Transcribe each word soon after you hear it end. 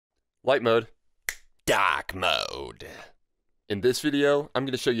Light mode, dark mode. In this video, I'm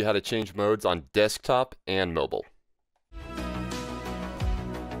going to show you how to change modes on desktop and mobile.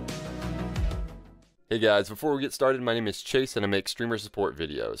 Hey guys, before we get started, my name is Chase and I make streamer support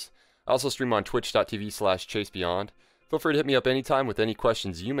videos. I also stream on twitch.tv/ChaseBeyond. Feel free to hit me up anytime with any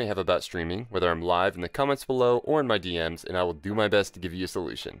questions you may have about streaming, whether I'm live in the comments below or in my DMs, and I will do my best to give you a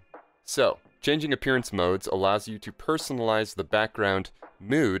solution. So, changing appearance modes allows you to personalize the background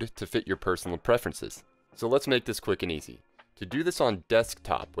mood to fit your personal preferences. So let's make this quick and easy. To do this on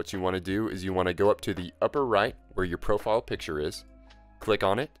desktop, what you want to do is you want to go up to the upper right where your profile picture is, click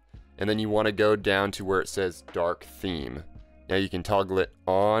on it, and then you want to go down to where it says dark theme. Now you can toggle it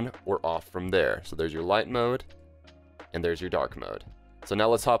on or off from there. So there's your light mode, and there's your dark mode. So now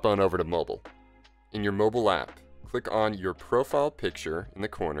let's hop on over to mobile. In your mobile app, click on your profile picture in the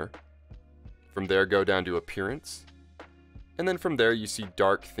corner. From there, go down to appearance. And then from there, you see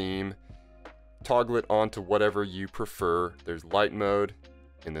dark theme. Toggle it on to whatever you prefer. There's light mode,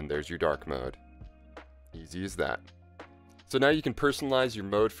 and then there's your dark mode. Easy as that. So now you can personalize your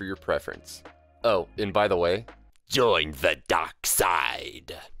mode for your preference. Oh, and by the way, join the dark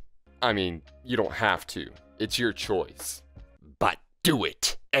side. I mean, you don't have to. It's your choice. But do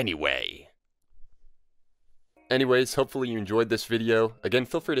it anyway. Anyways, hopefully you enjoyed this video. Again,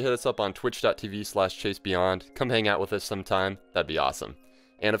 feel free to hit us up on twitch.tv/ChaseBeyond. Come hang out with us sometime. That'd be awesome.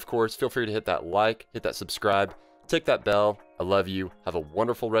 And of course, feel free to hit that like, hit that subscribe, tick that bell. I love you. Have a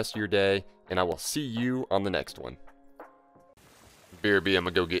wonderful rest of your day, and I will see you on the next one. BRB, I'm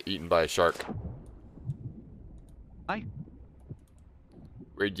gonna go get eaten by a shark. Hi.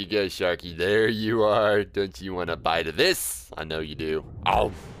 Where'd you go, Sharky? There you are. Don't you want a bite of this? I know you do.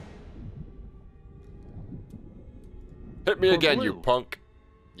 Oh. Hit me again, you punk.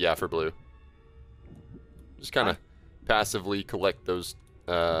 Yeah, for blue. Just kind of passively collect those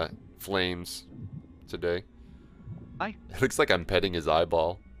flames today. Hi. It looks like I'm petting his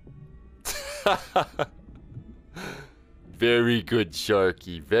eyeball. Very good,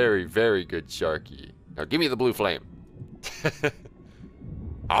 Sharky. Very, very good, Sharky. Now give me the blue flame.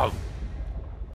 Oh.